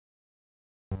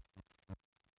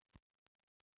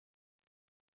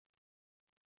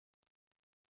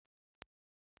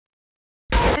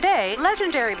day,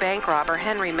 legendary bank robber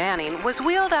Henry Manning was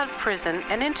wheeled out of prison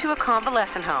and into a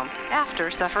convalescent home after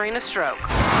suffering a stroke.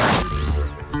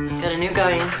 Got a new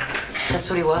guy in. That's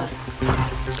what he was.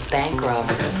 Bank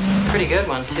robber. Pretty good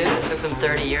one, too. It took them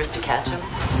 30 years to catch him.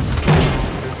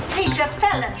 He's a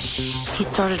felon. He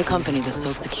started a company that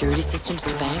sold security systems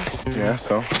to banks. Yeah,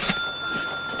 so?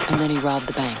 And then he robbed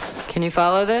the banks. Can you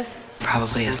follow this?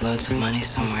 Probably has loads of money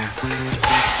somewhere.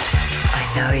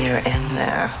 I know you're in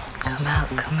there. Come out,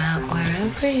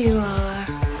 wherever you are.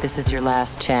 This is your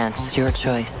last chance. It's your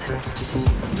choice.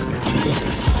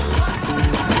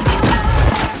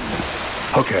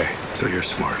 Okay, so you're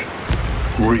smart.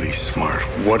 Really smart.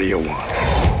 What do you want?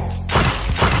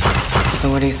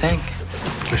 So what do you think?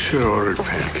 I should have ordered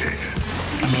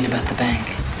pancakes. I mean about the bank.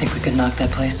 Think we could knock that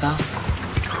place off?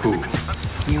 Who?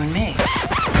 You and me.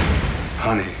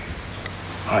 Honey,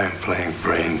 I am playing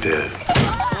brain dead.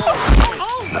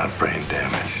 Not brain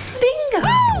damaged. Bingo!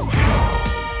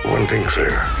 One thing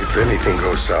clear. If anything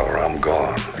goes sour, I'm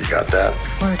gone. You got that?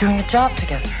 We're doing a job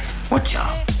together. What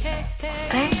job?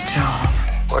 Bank job.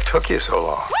 What took you so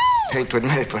long? Hate to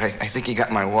admit it, but I think he got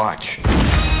my watch.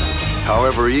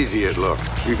 However easy it looked,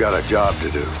 you got a job to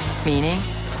do. Meaning?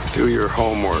 Do your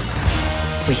homework.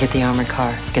 We hit the armored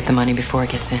car. Get the money before it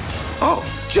gets in. Oh,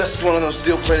 just one of those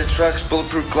steel-plated trucks,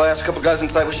 bulletproof glass, a couple guys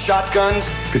inside with shotguns.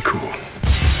 Be cool.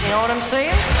 You know what I'm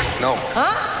saying? No.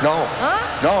 Huh? No. Huh?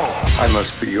 No. I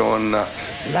must be going nuts.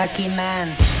 Lucky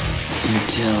man. You're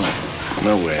jealous.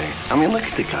 No way. I mean, look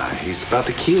at the guy. He's about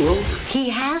to keel over.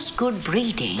 He has good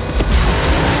breeding.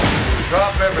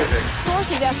 Drop everything.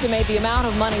 Sources estimate the amount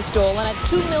of money stolen at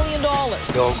 $2 million.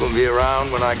 Y'all gonna be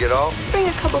around when I get off? Bring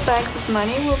a couple bags of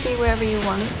money. We'll be wherever you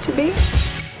want us to be.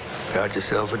 Got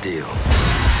yourself a deal.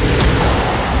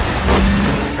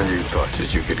 And you thought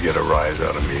that you could get a rise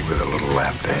out of me with a little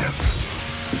lap dance.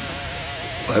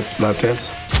 Lap dance?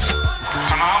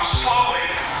 Come out slowly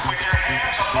with your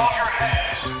hands above your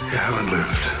heads. You haven't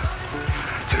lived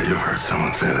till you've heard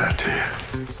someone say that to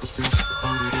you.